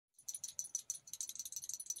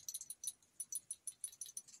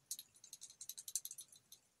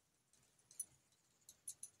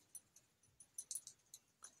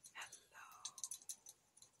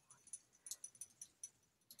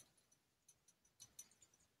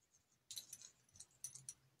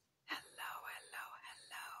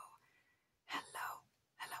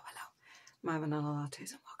my vanilla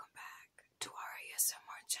lattes, and welcome back to our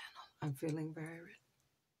ASMR channel. I'm feeling very rich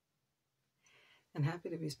and happy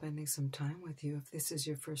to be spending some time with you. If this is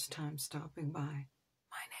your first time stopping by,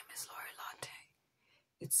 my name is Lori Latte.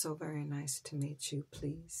 It's so very nice to meet you.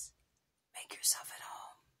 Please make yourself at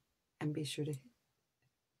home and be sure to hit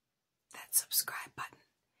that subscribe button.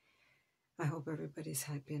 I hope everybody's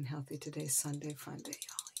happy and healthy. Today's Sunday fun day,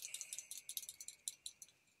 y'all.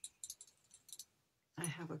 I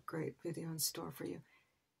have a great video in store for you,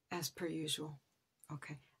 as per usual.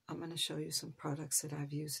 Okay, I'm going to show you some products that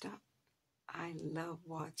I've used up. I love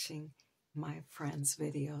watching my friends'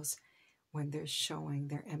 videos when they're showing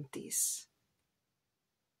their empties.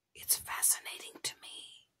 It's fascinating to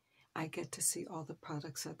me. I get to see all the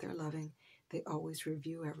products that they're loving. They always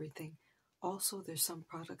review everything. Also, there's some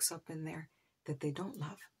products up in there that they don't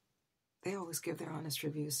love. They always give their honest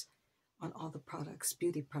reviews on all the products,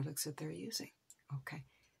 beauty products that they're using. Okay,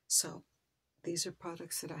 so these are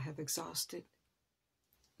products that I have exhausted.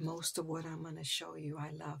 Most of what I'm going to show you I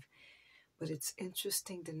love, but it's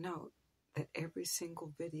interesting to note that every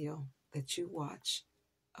single video that you watch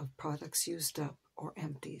of products used up or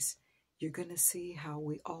empties, you're going to see how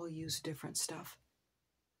we all use different stuff.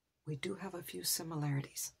 We do have a few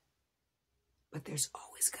similarities, but there's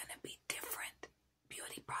always going to be different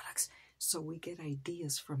beauty products, so we get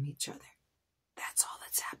ideas from each other. That's all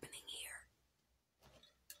that's happening here.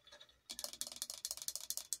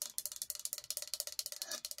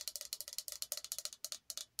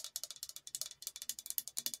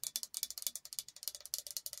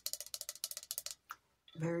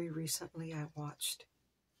 Very recently, I watched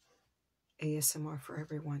ASMR for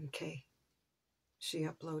Everyone K. She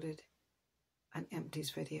uploaded an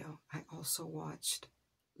empties video. I also watched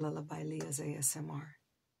Lullaby Leah's ASMR.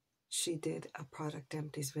 She did a product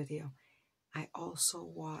empties video. I also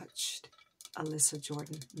watched Alyssa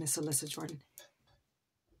Jordan, Miss Alyssa Jordan.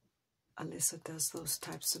 Alyssa does those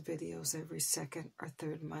types of videos every second or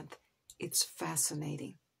third month. It's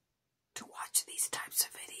fascinating to watch these types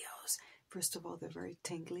of videos. First of all, they're very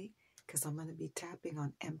tingly because I'm going to be tapping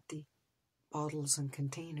on empty bottles and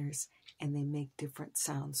containers, and they make different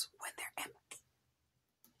sounds when they're empty.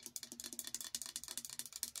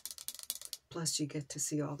 Plus, you get to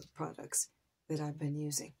see all the products that I've been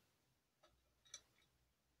using.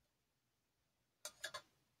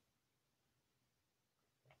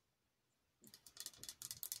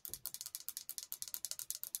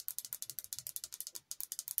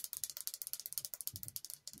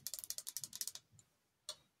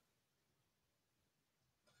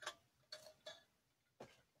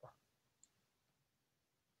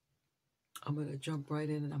 I'm going to jump right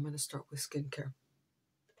in, and I'm going to start with skincare.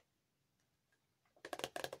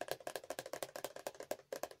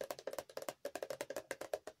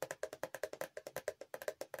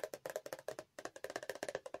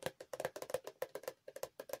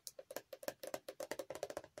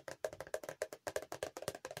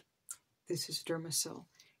 This is Dermacell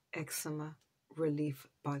Eczema Relief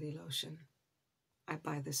Body Lotion. I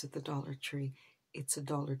buy this at the Dollar Tree. It's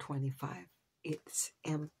 $1.25. It's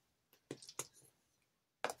empty.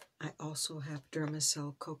 I also have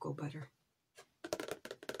Dermacell Cocoa Butter.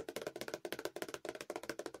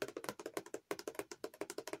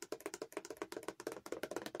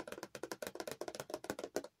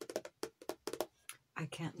 I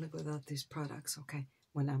can't live without these products, okay?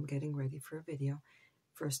 When I'm getting ready for a video,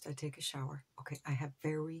 first I take a shower. Okay, I have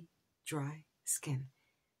very dry skin,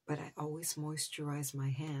 but I always moisturize my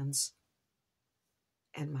hands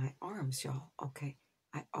and my arms, y'all, okay?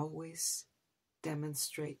 I always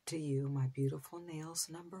demonstrate to you my beautiful nails,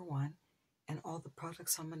 #1, and all the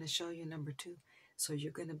products I'm going to show you, #2. So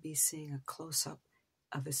you're going to be seeing a close-up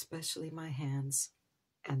of especially my hands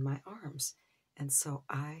and my arms. And so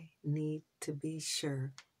I need to be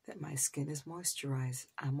sure that my skin is moisturized.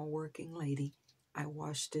 I'm a working lady. I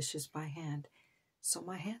wash dishes by hand, so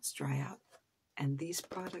my hands dry out. And these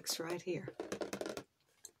products right here,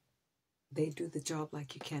 they do the job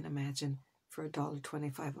like you can't imagine for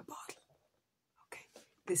 $1.25 a bottle.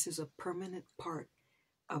 This is a permanent part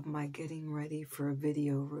of my getting ready for a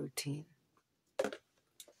video routine.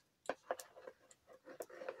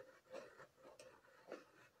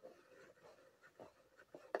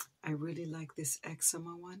 I really like this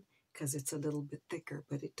eczema one because it's a little bit thicker,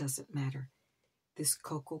 but it doesn't matter. This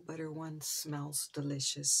cocoa butter one smells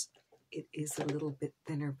delicious. It is a little bit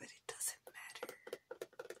thinner, but it doesn't matter.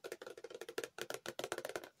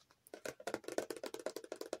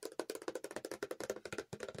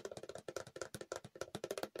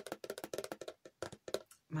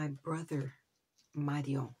 My brother,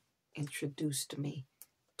 Mario, introduced me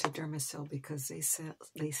to Dermacell because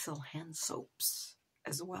they sell hand soaps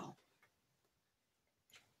as well.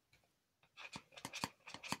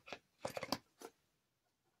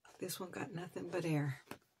 This one got nothing but air.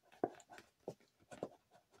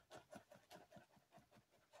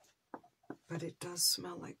 But it does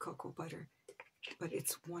smell like cocoa butter. But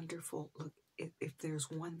it's wonderful. Look, if there's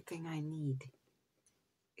one thing I need,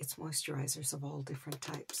 it's moisturizers of all different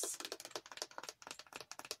types.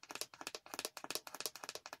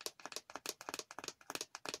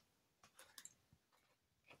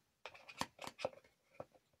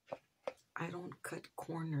 I don't cut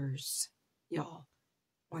corners, y'all,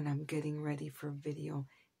 when I'm getting ready for video.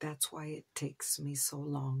 That's why it takes me so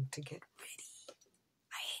long to get ready.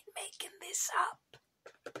 I ain't making this up.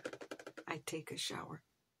 I take a shower,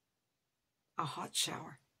 a hot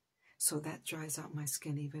shower, so that dries out my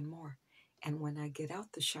skin even more. And when I get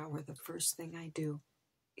out the shower, the first thing I do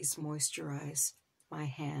is moisturize my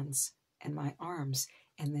hands and my arms,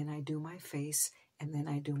 and then I do my face, and then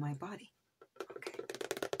I do my body. Okay.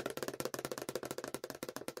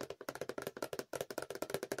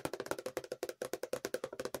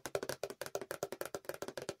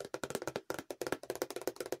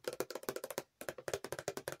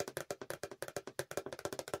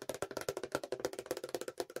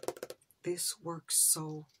 This works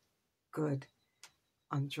so good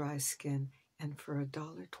on dry skin, and for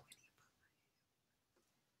 $1.25.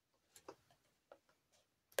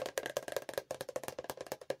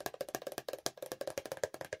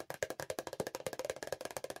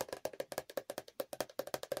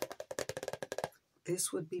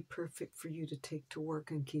 This would be perfect for you to take to work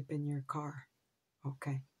and keep in your car.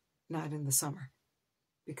 Okay, not in the summer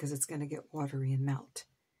because it's going to get watery and melt.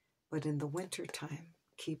 But in the winter time,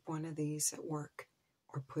 keep one of these at work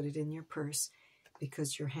or put it in your purse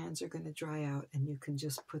because your hands are going to dry out and you can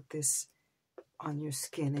just put this on your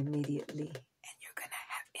skin immediately and you're going to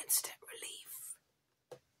have instant relief.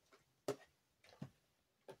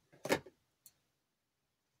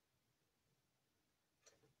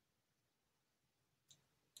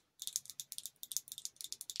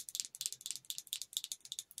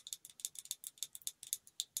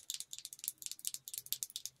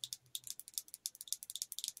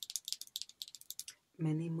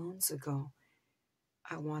 Many moons ago,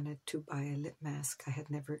 I wanted to buy a lip mask. I had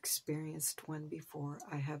never experienced one before.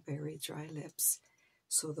 I have very dry lips.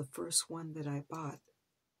 So the first one that I bought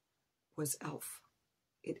was e.l.f.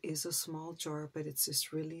 It is a small jar, but it's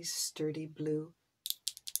this really sturdy blue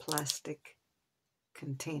plastic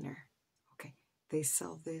container. Okay, they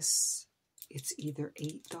sell this, it's either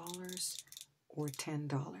 $8 or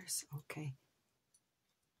 $10, okay?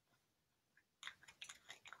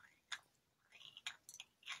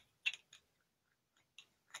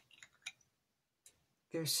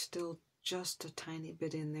 There's still just a tiny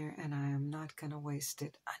bit in there, and I am not going to waste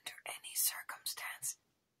it under any circumstance.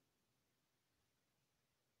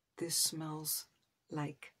 This smells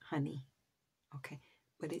like honey, okay?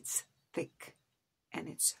 But it's thick, and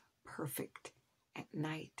it's perfect. At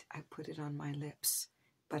night, I put it on my lips,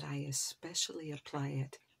 but I especially apply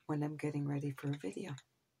it when I'm getting ready for a video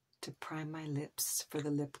to prime my lips for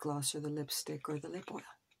the lip gloss or the lipstick or the lip oil.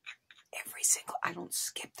 I don't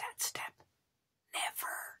skip that step.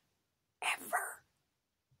 Never, ever.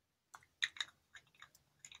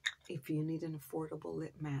 If you need an affordable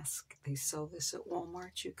lip mask, they sell this at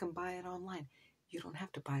Walmart. You can buy it online. You don't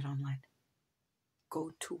have to buy it online.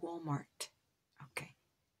 Go to Walmart. Okay.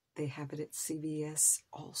 They have it at CVS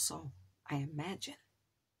also, I imagine.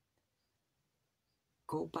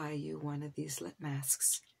 Go buy you one of these lip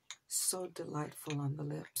masks. So delightful on the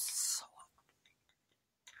lips.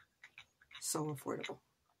 So affordable.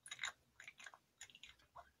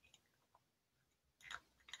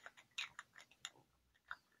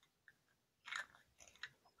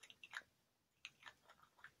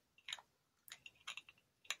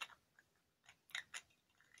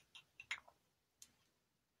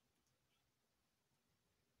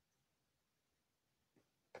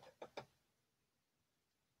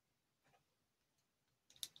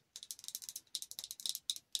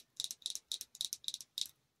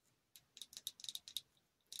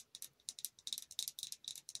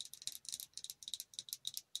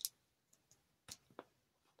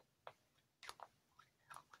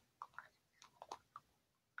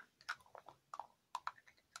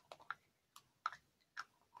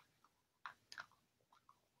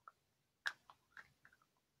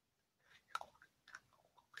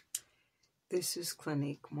 This is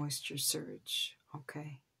Clinique Moisture Surge,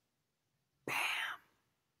 okay? Bam!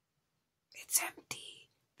 It's empty.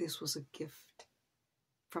 This was a gift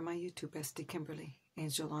from my YouTube bestie, Kimberly,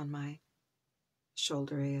 Angel on my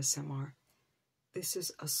Shoulder ASMR. This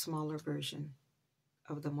is a smaller version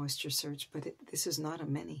of the Moisture Surge, but this is not a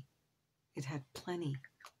mini. It had plenty.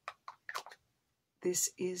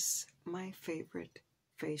 This is my favorite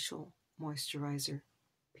facial moisturizer,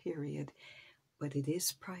 period. But it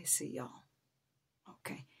is pricey, y'all.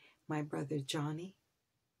 Okay. My brother Johnny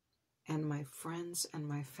and my friends and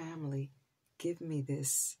my family give me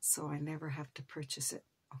this, so I never have to purchase it.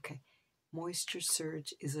 Okay. Moisture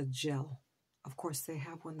Surge is a gel. Of course, they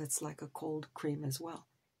have one that's like a cold cream as well.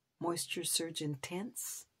 Moisture Surge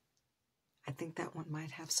Intense. I think that one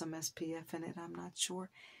might have some SPF in it. I'm not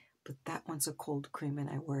sure. But that one's a cold cream and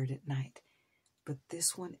I wear it at night. But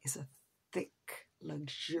this one is a thick,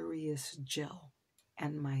 luxurious gel.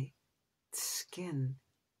 And my skin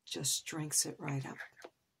just drinks it right up.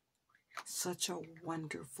 Such a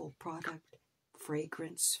wonderful product.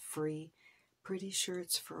 Fragrance free. Pretty sure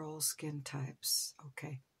it's for all skin types.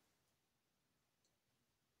 Okay.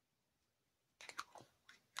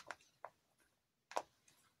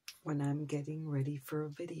 When I'm getting ready for a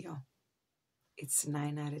video, it's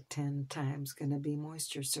 9 out of 10 times going to be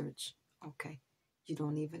Moisture Surge. Okay. You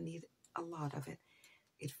don't even need a lot of it.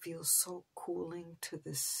 It feels so cooling to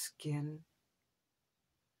the skin.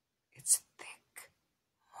 It's thick,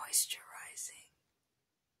 moisturizing.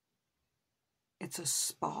 It's a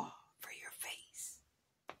spa for your face.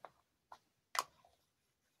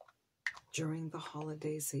 During the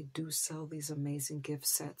holidays, they do sell these amazing gift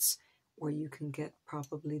sets where you can get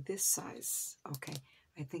probably this size. Okay,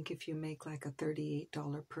 I think if you make like a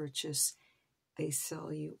 $38 purchase, they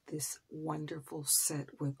sell you this wonderful set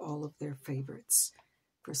with all of their favorites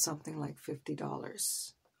for something like $50.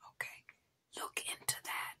 Okay, look into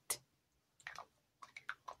that.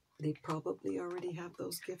 They probably already have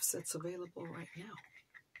those gift sets available right now.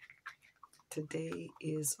 Today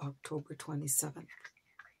is October 27th.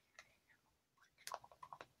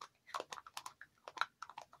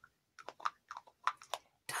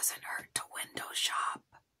 Doesn't hurt to window shop.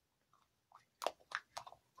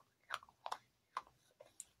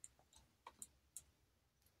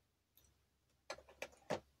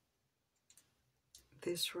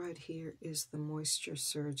 This right here is the Moisture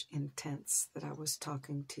Surge Intense that I was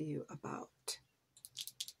talking to you about.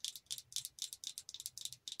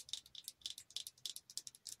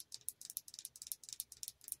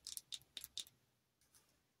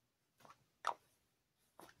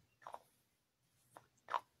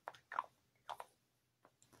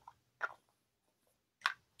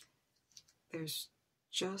 There's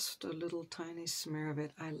just a little tiny smear of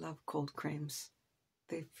it. I love cold creams.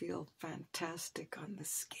 They feel fantastic on the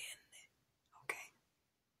skin. Okay.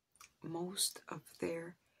 Most of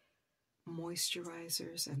their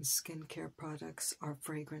moisturizers and skincare products are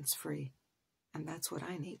fragrance free. And that's what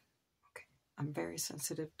I need. Okay. I'm very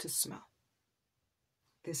sensitive to smell.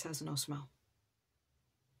 This has no smell.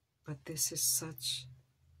 But this is such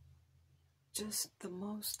just the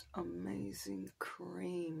most amazing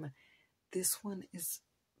cream. This one is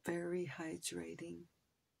very hydrating,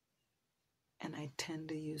 and I tend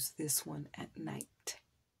to use this one at night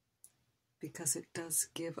because it does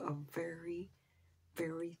give a very,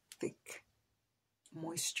 very thick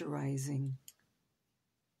moisturizing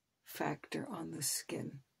factor on the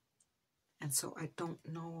skin. And so I don't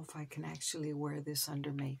know if I can actually wear this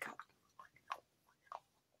under makeup.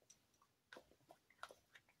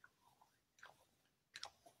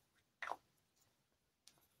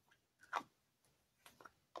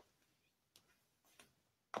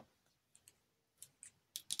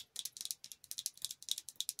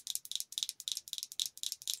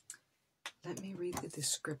 Let me read the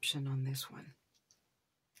description on this one.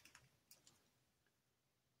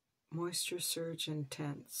 Moisture Surge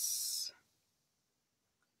Intense.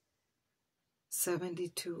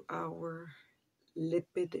 72-hour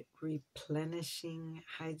lipid replenishing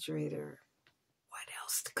hydrator. What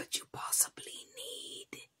else could you possibly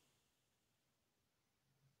need?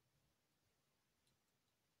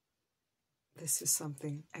 This is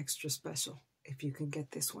something extra special if you can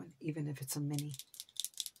get this one, even if it's a mini.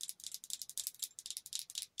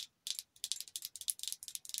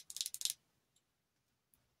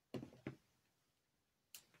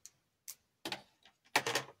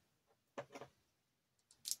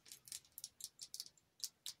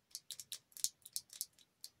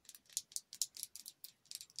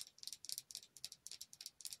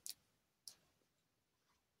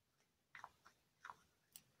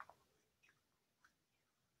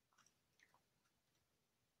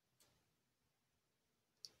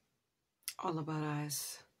 All About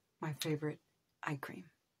Eyes, my favorite eye cream,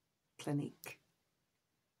 Clinique.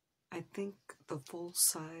 I I think the full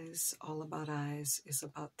size All About Eyes is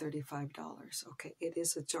about $35. Okay, it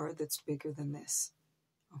is a jar that's bigger than this.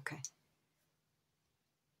 Okay.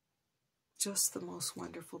 Just the most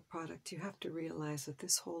wonderful product. You have to realize that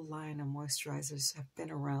this whole line of moisturizers have been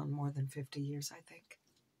around more than 50 years, I think.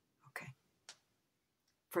 Okay.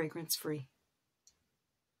 Fragrance-free.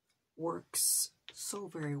 Works so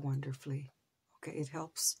very wonderfully. Okay, it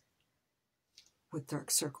helps with dark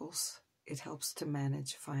circles. It helps to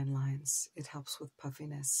manage fine lines. It helps with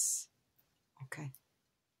puffiness. Okay.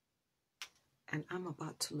 And I'm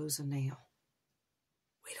about to lose a nail.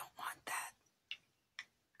 We don't want that.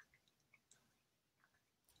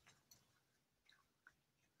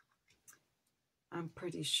 I'm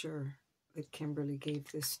pretty sure that Kimberly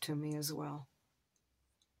gave this to me as well.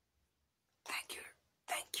 Thank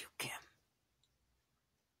you, Kim.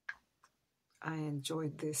 I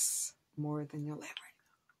enjoyed this more than you'll ever know.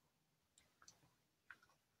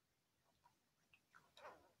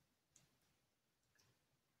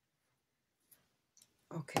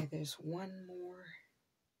 Okay, there's one more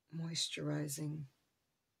moisturizing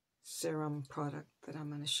serum product that I'm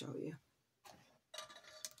going to show you.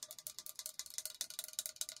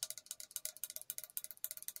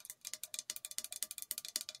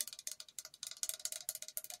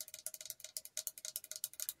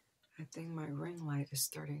 I think my ring light is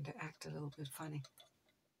starting to act a little bit funny.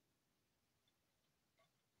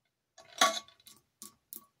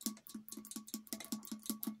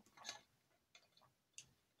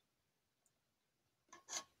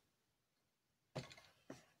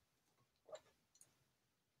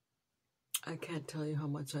 I can't tell you how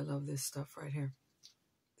much I love this stuff right here.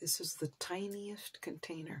 This is the tiniest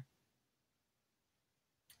container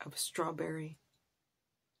of strawberry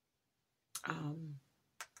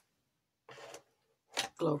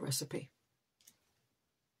glow recipe.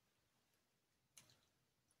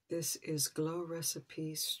 This is Glow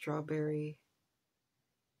Recipe Strawberry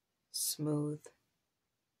Smooth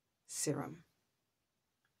Serum.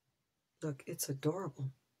 Look, it's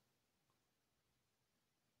adorable.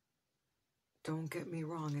 Don't get me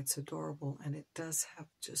wrong, it's adorable, and it does have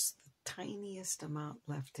just the tiniest amount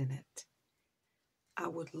left in it. I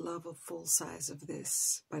would love a full size of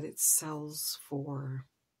this, but it sells for...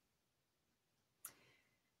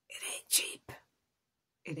 It ain't cheap.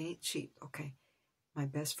 It ain't cheap, okay. My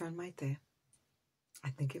best friend Maite, I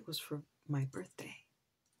think it was for my birthday.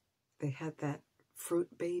 They had that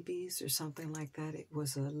Fruit Babies or something like that. It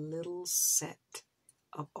was a little set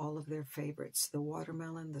of all of their favorites. The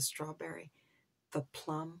watermelon, the strawberry, the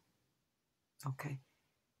plum. Okay.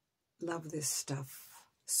 Love this stuff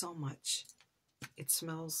so much. It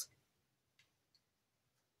smells...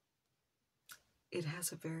 It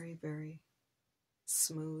has a very, very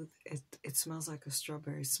smooth... It smells like a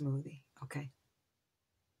strawberry smoothie. Okay.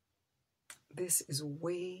 This is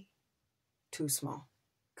way too small.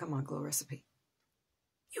 Come on, Glow Recipe.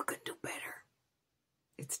 You can do better.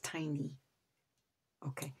 It's tiny.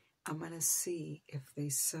 Okay, I'm going to see if they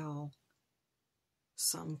sell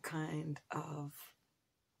some kind of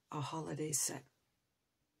a holiday set.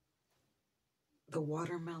 The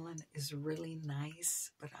watermelon is really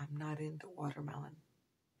nice, but I'm not into watermelon.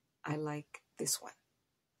 I like this one.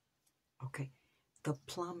 Okay, the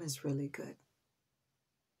plum is really good.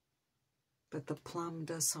 But the plum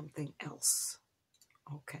does something else.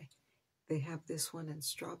 Okay. They have this one in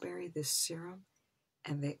strawberry, this serum,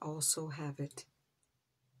 and they also have it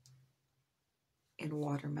in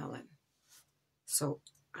watermelon. So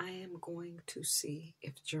I am going to see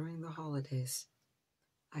if during the holidays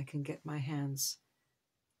I can get my hands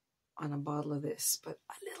on a bottle of this, but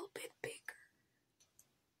a little bit bigger.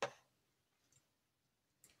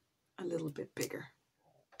 A little bit bigger.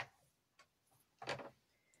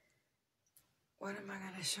 What am I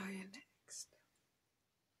going to show you next?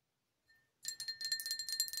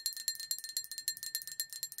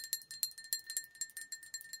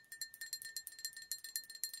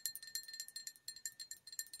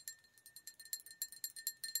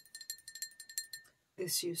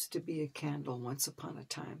 This used to be a candle once upon a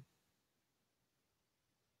time.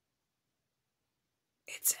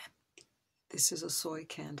 It's empty. This is a soy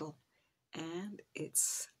candle, and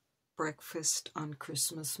it's breakfast on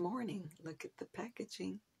Christmas morning. Look at the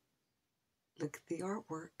packaging. Look at the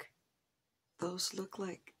artwork. Those look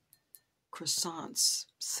like croissants,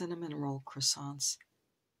 cinnamon roll croissants.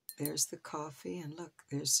 There's the coffee, and look,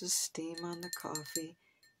 there's the steam on the coffee.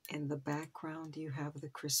 In the background, you have the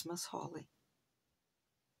Christmas holly.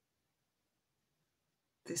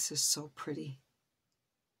 This is so pretty.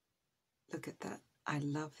 Look at that. I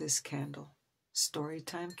love this candle.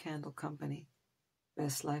 Storytime Candle Company.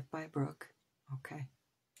 Best Life by Brooke. Okay.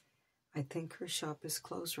 I think her shop is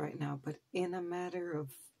closed right now, but in a matter of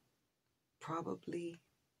probably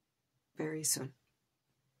very soon,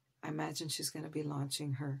 I imagine she's going to be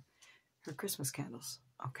launching her Christmas candles.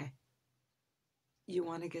 Okay. You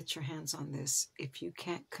want to get your hands on this. If you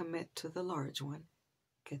can't commit to the large one,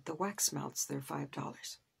 get the wax melts. They're $5. Okay.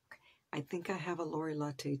 I think I have a Lori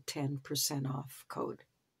Latte 10% off code.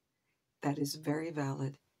 That is very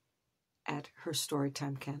valid at her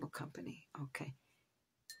Storytime Candle Company. Okay.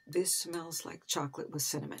 This smells like chocolate with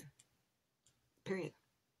cinnamon. Period.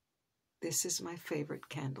 This is my favorite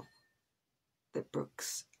candle that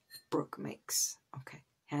Brooke makes. Okay.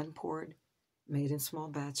 Hand poured, made in small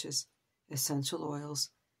batches, essential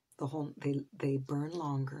oils. They burn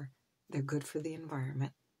longer. They're good for the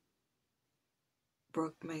environment.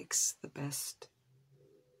 Brooke makes the best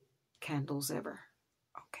candles ever.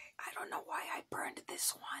 Okay, I don't know why I burned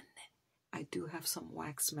this one. I do have some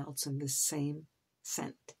wax melts in this same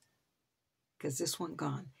scent, because this one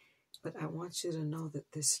gone. But I want you to know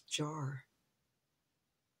that this jar,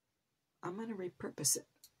 I'm going to repurpose it.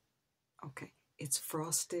 Okay, it's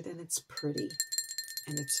frosted and it's pretty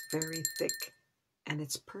and it's very thick and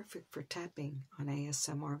it's perfect for tapping on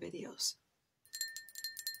ASMR videos.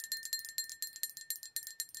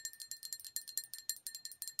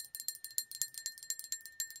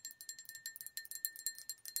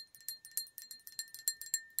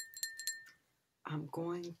 I'm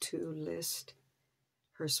going to list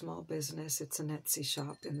her small business. It's an Etsy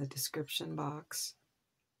shop in the description box.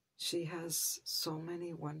 She has so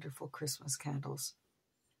many wonderful Christmas candles.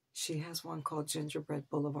 She has one called Gingerbread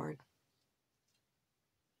Boulevard.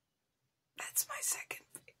 That's my second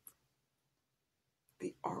favorite.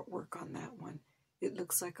 The artwork on that one, it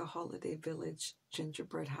looks like a Holiday Village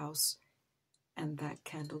gingerbread house, and that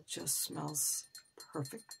candle just smells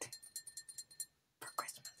perfect for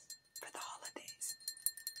Christmas, for the holidays.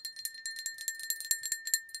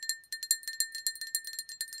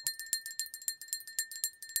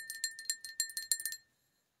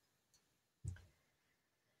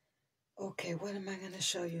 Okay, what am I going to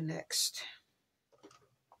show you next?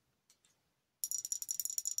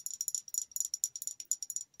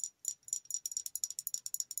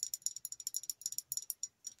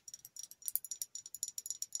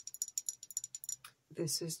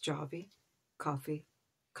 This is Javi Coffee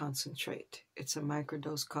Concentrate. It's a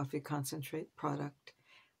microdose coffee concentrate product.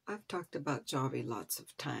 I've talked about Javi lots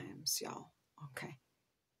of times, y'all. Okay.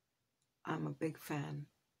 I'm a big fan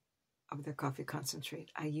of their coffee concentrate.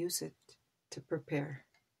 I use it to prepare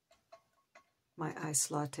my iced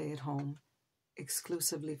latte at home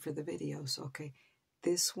exclusively for the videos. Okay.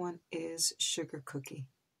 This one is Sugar Cookie.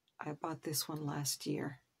 I bought this one last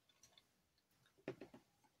year.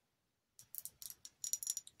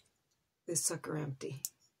 This sucker empty.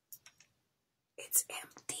 It's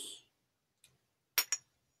empty.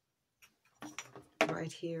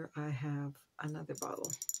 Right here I have another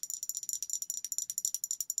bottle.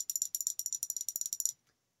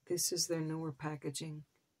 This is their newer packaging.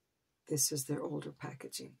 This is their older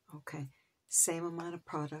packaging. Okay. Same amount of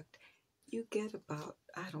product. You get about,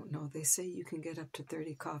 I don't know, they say you can get up to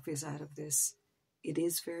 30 coffees out of this. It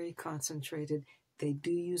is very concentrated. They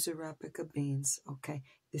do use Arabica beans. Okay.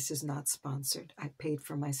 This is not sponsored. I paid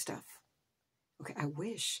for my stuff. Okay, I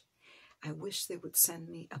wish they would send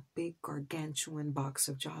me a big gargantuan box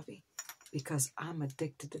of Javi, because I'm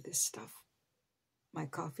addicted to this stuff. My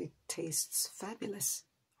coffee tastes fabulous.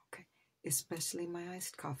 Okay, especially my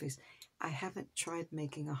iced coffees. I haven't tried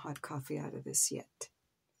making a hot coffee out of this yet,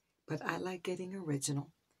 but I like getting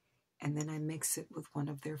original, and then I mix it with one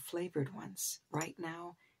of their flavored ones. Right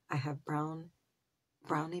now, I have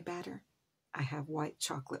brownie batter. I have white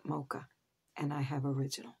chocolate mocha, and I have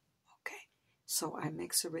original. Okay, so I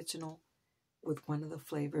mix original with one of the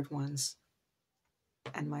flavored ones,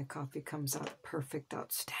 and my coffee comes out perfect,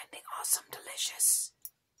 outstanding, awesome, delicious.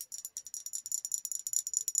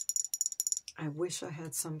 I wish I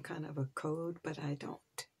had some kind of a code, but I don't.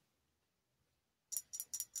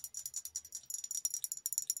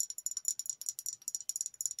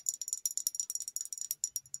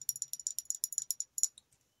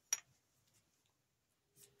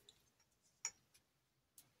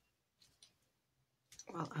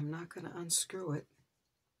 Well, I'm not going to unscrew it.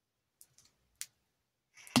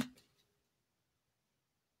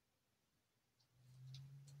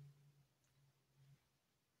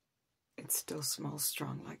 It still smells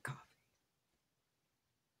strong like coffee.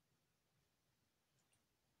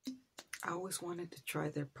 I always wanted to try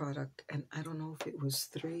their product, and I don't know if it was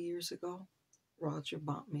 3 years ago. Roger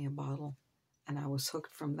bought me a bottle, and I was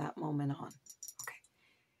hooked from that moment on. Okay.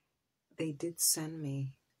 They did send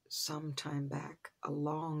me some time back, a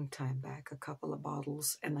long time back, a couple of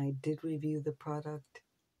bottles, and I did review the product.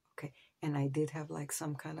 Okay, and I did have like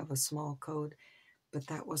some kind of a small code, but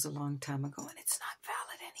that was a long time ago and it's not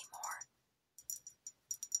valid anymore.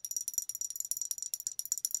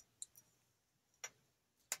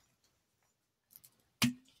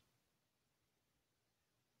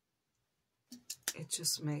 It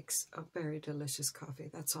just makes a very delicious coffee.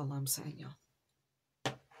 That's all I'm saying, y'all.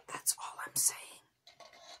 That's all I'm saying.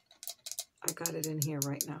 I got it in here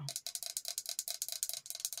right now.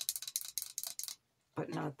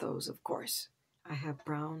 But not those, of course. I have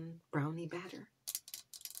brownie batter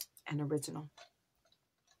and original.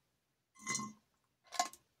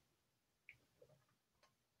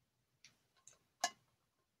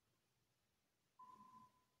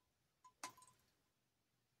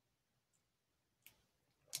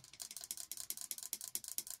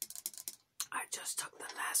 I just took the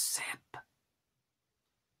last sip.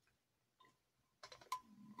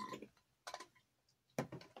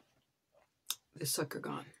 This sucker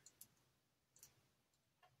gone.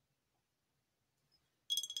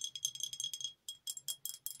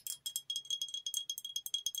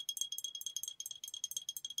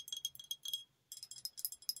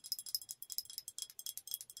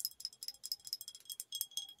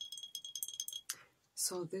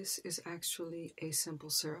 So this is actually a simple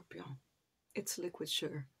syrup, y'all. It's liquid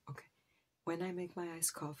sugar. Okay. When I make my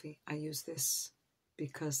iced coffee, I use this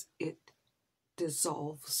because it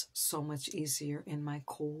dissolves so much easier in my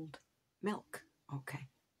cold milk. Okay.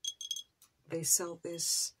 They sell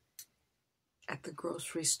this at the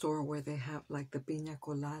grocery store where they have like the piña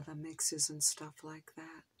colada mixes and stuff like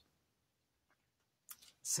that.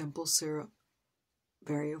 Simple syrup,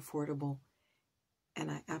 very affordable. And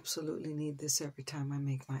I absolutely need this every time I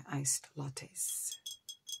make my iced lattes.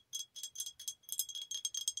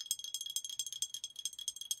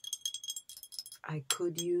 I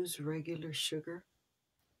could use regular sugar,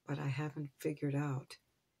 but I haven't figured out.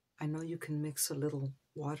 I know you can mix a little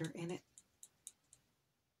water in it.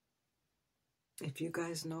 If you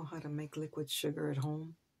guys know how to make liquid sugar at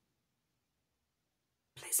home,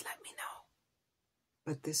 please let me know.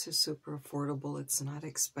 But this is super affordable. It's not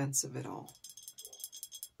expensive at all.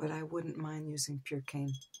 But I wouldn't mind using pure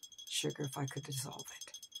cane sugar if I could dissolve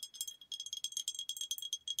it.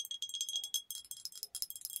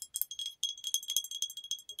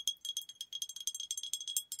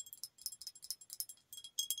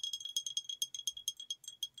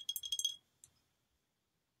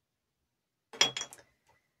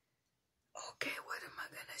 Okay, what am I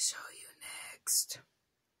going to show you next?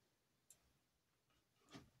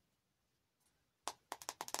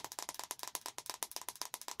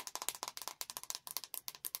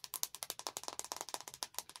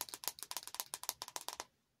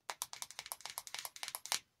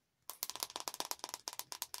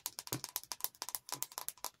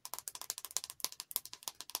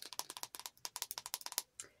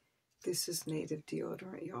 This is Native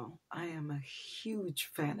deodorant, y'all. I am a huge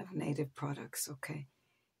fan of Native products, okay?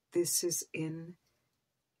 This is in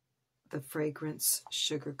the fragrance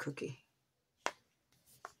Sugar Cookie.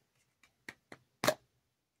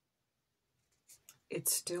 It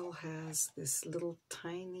still has this little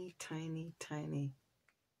tiny, tiny, tiny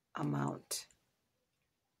amount.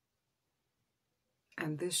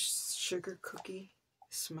 And this sugar cookie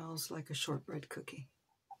smells like a shortbread cookie.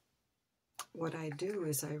 What I do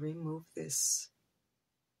is I remove this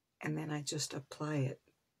and then I just apply it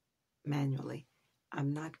manually.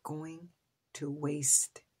 I'm not going to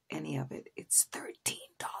waste any of it. It's $13.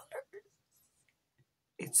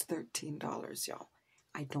 It's $13, y'all.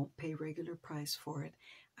 I don't pay regular price for it.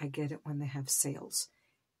 I get it when they have sales.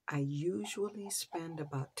 I usually spend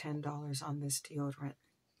about $10 on this deodorant,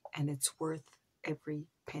 and it's worth every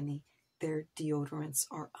penny. Their deodorants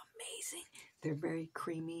are amazing. They're very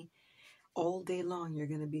creamy. All day long, you're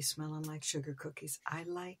going to be smelling like sugar cookies. I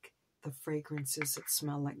like the fragrances that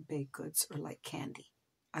smell like baked goods or like candy.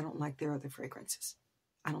 I don't like their other fragrances.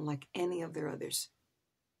 I don't like any of their others.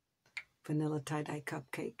 Vanilla tie-dye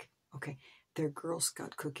cupcake. Okay. Their Girl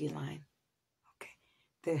Scout cookie line. Okay.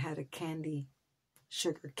 They had a candy,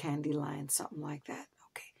 sugar candy line, something like that.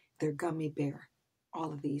 Okay. Their gummy bear.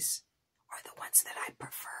 All of these are the ones that I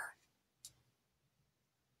prefer.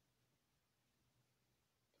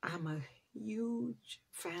 I'm a huge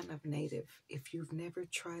fan of Native. If you've never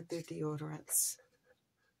tried their deodorants,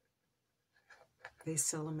 they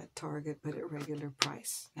sell them at Target, but at regular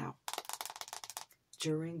price. Now,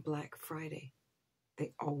 during Black Friday,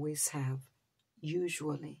 they always have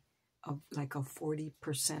usually like a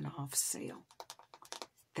 40% off sale.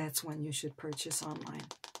 That's when you should purchase online.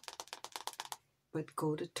 but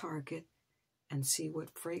go to Target and see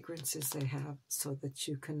what fragrances they have so that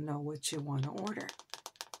you can know what you want to order.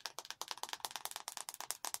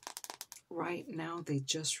 Right now, they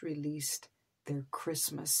just released their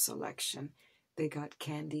Christmas selection. They got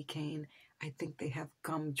candy cane. I think they have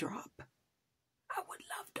gumdrop. I would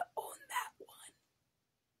love to own that one.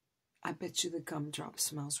 I bet you the gumdrop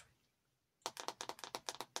smells.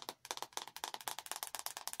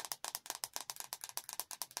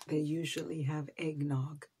 They usually have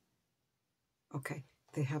eggnog. Okay,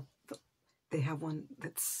 they have one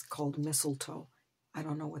that's called mistletoe. I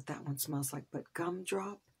don't know what that one smells like, but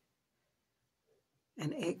gumdrop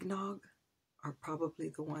and eggnog are probably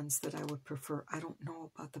the ones that I would prefer. I don't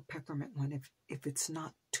know about the peppermint one. If it's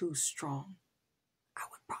not too strong, I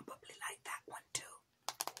would probably like that one too.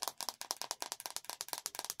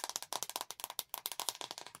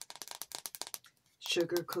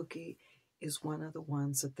 Sugar cookie is one of the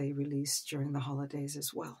ones that they released during the holidays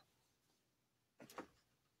as well.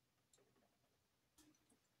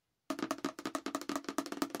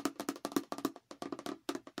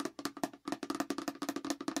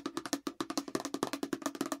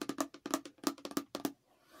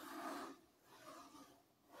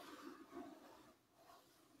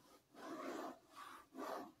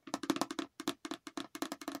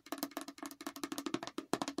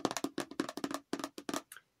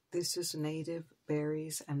 This is native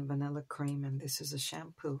berries and vanilla cream, and this is a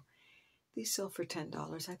shampoo. These sell for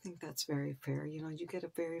 $10. I think that's very fair. You know, you get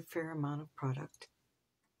a very fair amount of product.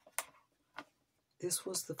 This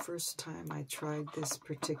was the first time I tried this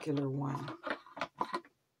particular one.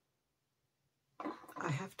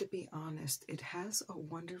 I have to be honest, it has a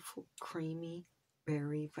wonderful creamy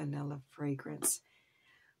berry vanilla fragrance,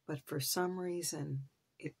 but for some reason,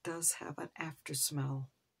 it does have an after smell.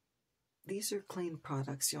 These are clean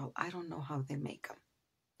products, y'all. I don't know how they make them.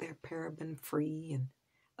 They're paraben-free and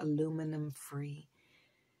aluminum-free.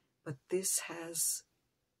 But this has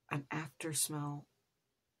an after smell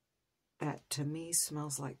that to me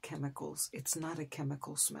smells like chemicals. It's not a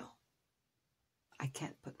chemical smell. I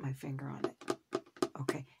can't put my finger on it.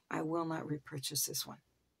 Okay, I will not repurchase this one.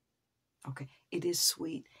 Okay, it is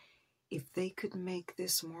sweet. If they could make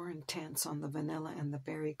this more intense on the vanilla and the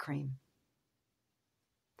berry cream,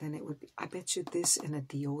 then it would be, I bet you this in a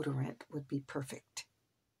deodorant would be perfect.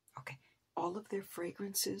 Okay, all of their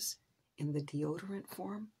fragrances in the deodorant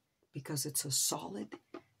form, because it's a solid,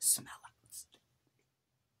 smell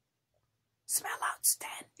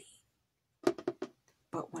outstanding.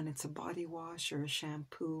 But when it's a body wash or a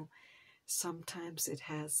shampoo, sometimes it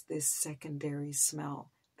has this secondary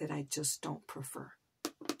smell that I just don't prefer.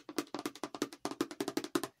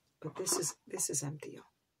 But this is empty, y'all.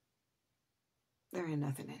 There ain't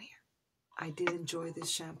nothing in here. I did enjoy this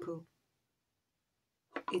shampoo.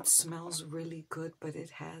 It smells really good, but it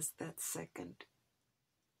has that second.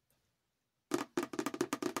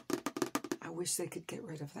 I wish they could get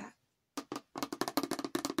rid of that.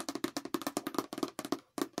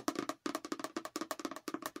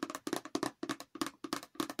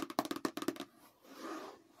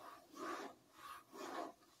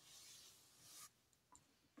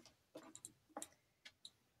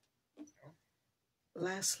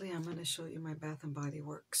 Lastly, I'm going to show you my Bath & Body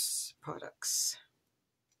Works products.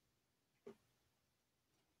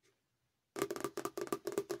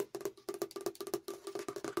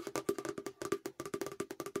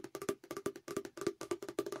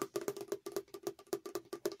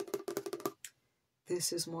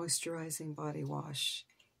 This is moisturizing body wash.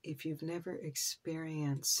 If you've never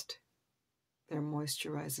experienced their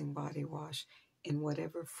moisturizing body wash in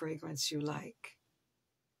whatever fragrance you like,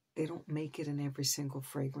 they don't make it in every single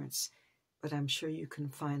fragrance, but I'm sure you can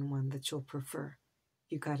find one that you'll prefer.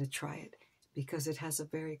 You got to try it because it has a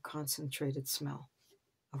very concentrated smell.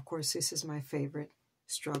 Of course, this is my favorite,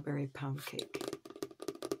 strawberry pound cake.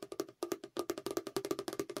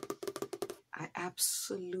 I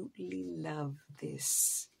absolutely love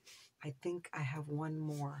this. I think I have one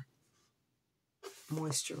more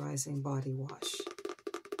moisturizing body wash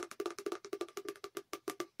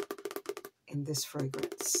in this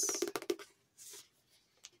fragrance.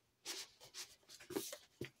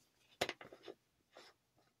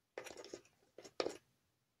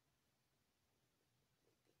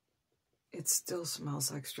 It still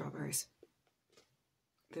smells like strawberries.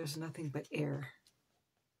 There's nothing but air.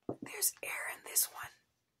 There's air in this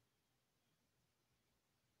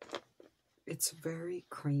one. It's very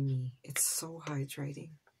creamy. It's so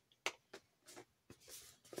hydrating.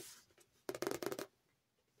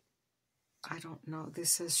 I don't know. This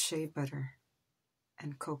says shea butter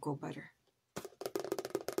and cocoa butter.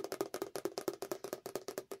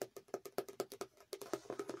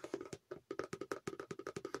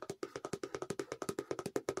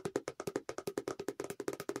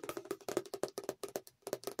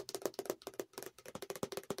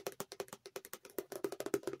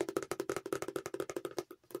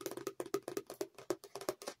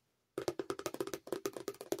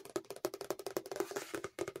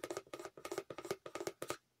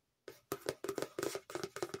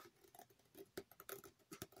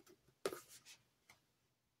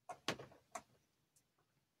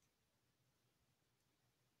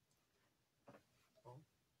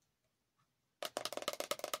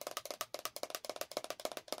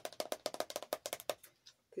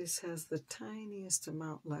 This has the tiniest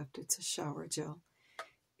amount left. It's a shower gel.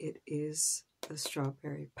 It is the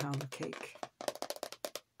strawberry pound cake.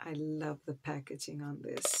 I love the packaging on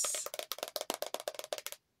this.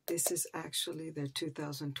 This is actually their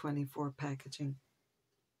 2024 packaging.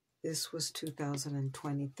 This was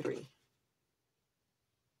 2023.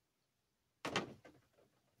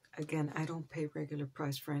 Again, I don't pay regular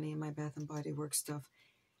price for any of my Bath & Body Works stuff.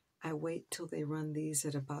 I wait till they run these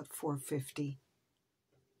at about $4.50.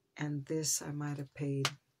 And this I might have paid,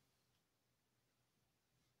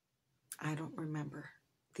 I don't remember.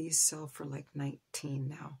 These sell for like $19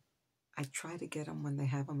 now. I try to get them when they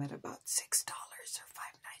have them at about $6 or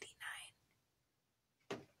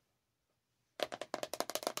 $5.99.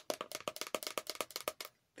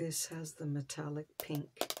 This has the metallic pink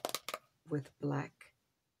with black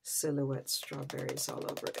silhouette strawberries all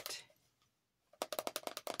over it.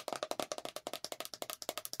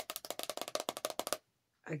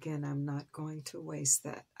 Again, I'm not going to waste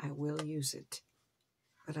that. I will use it.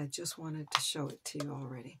 But I just wanted to show it to you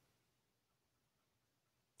already.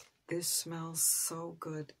 This smells so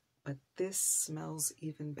good, but this smells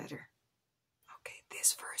even better. Okay,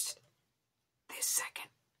 this first. This second.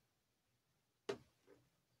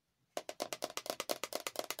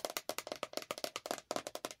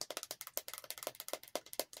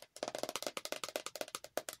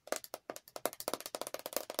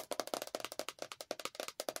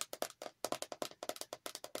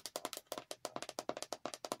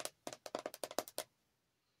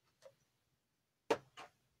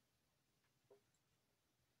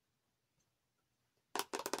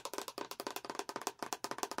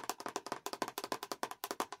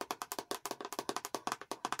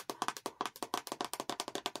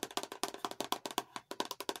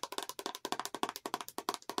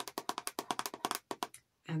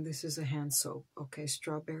 And this is a hand soap, okay,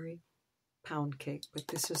 strawberry pound cake, but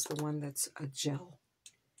this is the one that's a gel,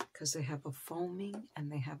 because they have a foaming and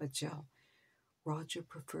they have a gel. Roger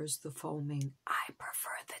prefers the foaming. I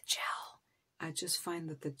prefer the gel. I just find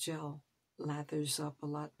that the gel lathers up a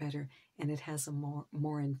lot better, and it has a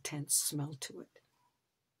more intense smell to it.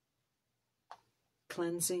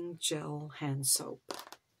 Cleansing gel hand soap.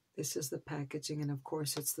 This is the packaging, and of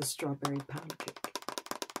course it's the strawberry pound cake.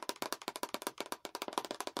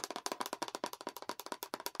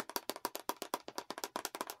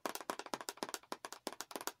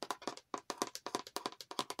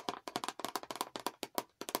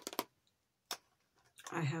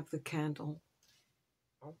 I have the candle,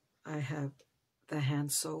 I have the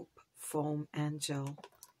hand soap, foam and gel,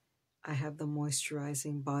 I have the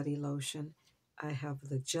moisturizing body lotion, I have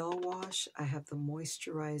the gel wash, I have the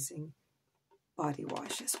moisturizing body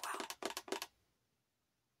wash as well.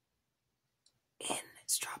 In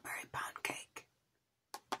strawberry pound cake.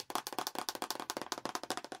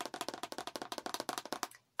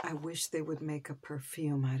 I wish they would make a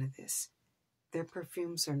perfume out of this. Their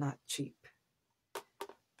perfumes are not cheap.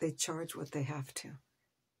 They charge what they have to.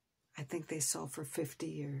 I think they sell for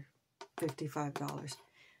 $50 or $55.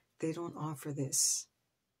 They don't offer this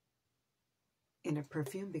in a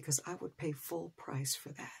perfume because I would pay full price for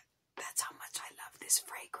that. That's how much I love this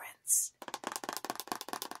fragrance.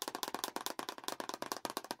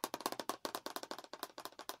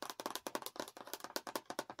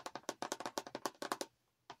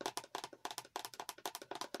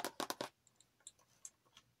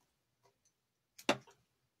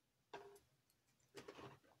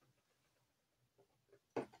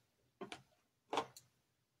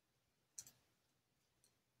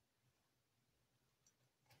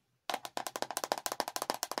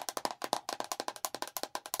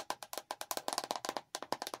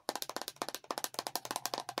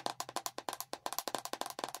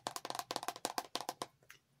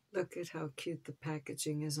 Look at how cute the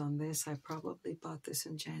packaging is on this. I probably bought this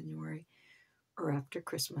in January or after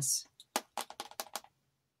Christmas.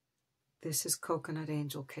 This is coconut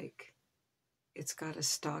angel cake. It's got a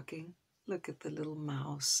stocking. Look at the little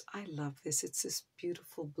mouse. I love this. It's this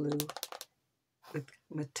beautiful blue with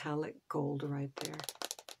metallic gold right there.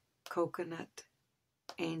 Coconut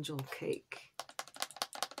angel cake.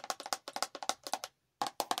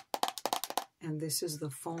 And this is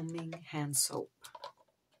the foaming hand soap.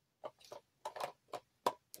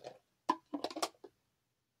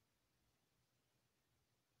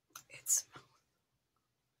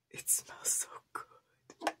 It smells so good.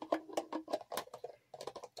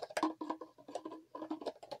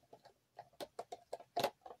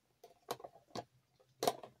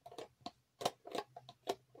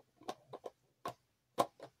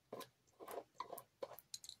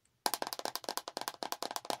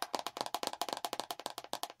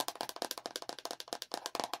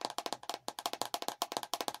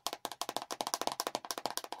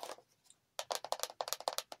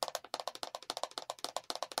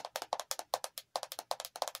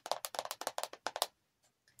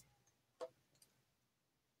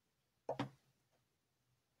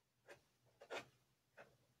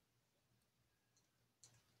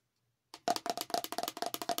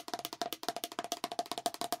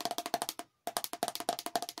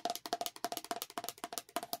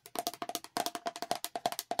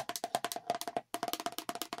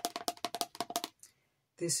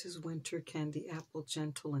 This is Winter Candy Apple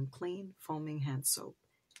Gentle and Clean Foaming Hand Soap.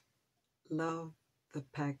 Love the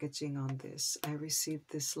packaging on this. I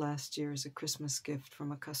received this last year as a Christmas gift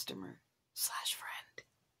from a customer / friend.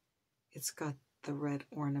 It's got the red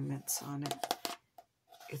ornaments on it.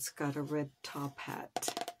 It's got a red top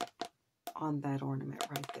hat on that ornament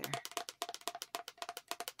right there.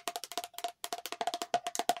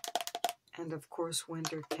 And of course,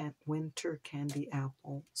 winter candy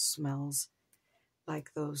apple smells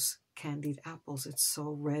like those candied apples. It's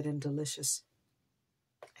so red and delicious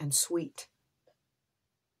and sweet.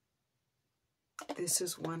 This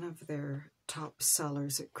is one of their top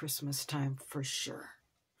sellers at Christmas time for sure.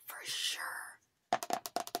 For sure.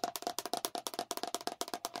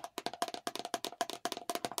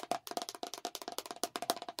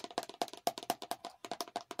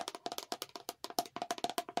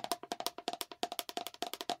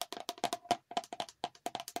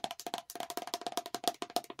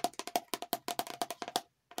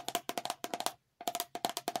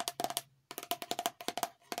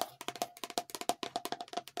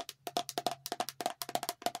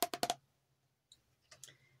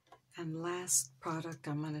 And last product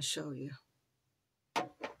I'm going to show you.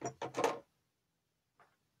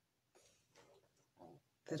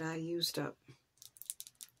 That I used up.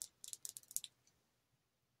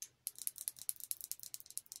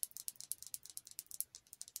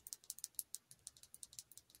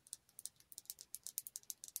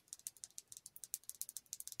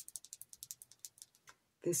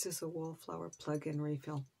 This is a wallflower plug-in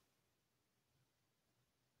refill.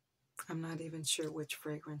 I'm not even sure which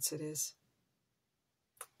fragrance it is,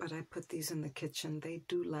 but I put these in the kitchen. They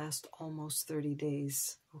do last almost 30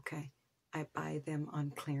 days, okay? I buy them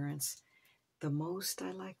on clearance. The most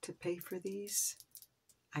I like to pay for these,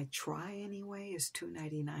 I try anyway, is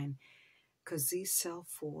 $2.99, because these sell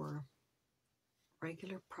for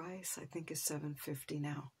regular price, I think is $7.50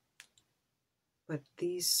 now. But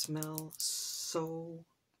these smell so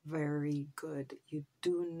very good. You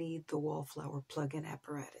do need the wallflower plug-in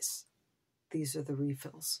apparatus. These are the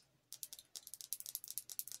refills.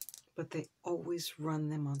 But they always run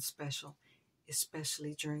them on special,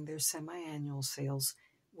 especially during their semi-annual sales,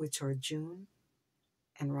 which are June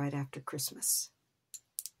and right after Christmas.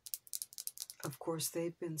 Of course,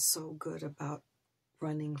 they've been so good about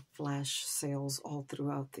running flash sales all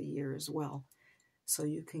throughout the year as well. So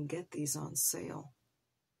you can get these on sale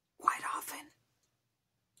quite often.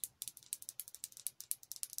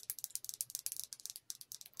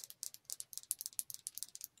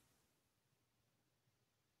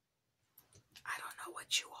 I don't know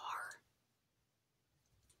what you are.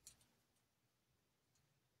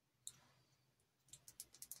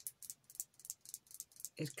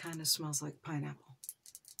 It kind of smells like pineapple.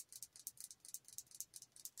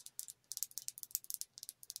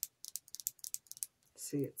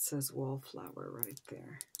 See, it says wallflower right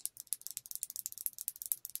there.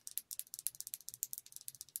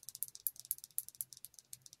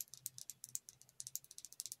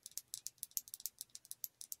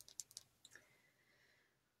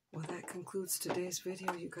 Well, that concludes today's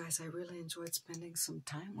video, you guys. I really enjoyed spending some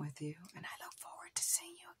time with you, and I look forward to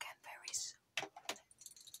seeing you again very soon.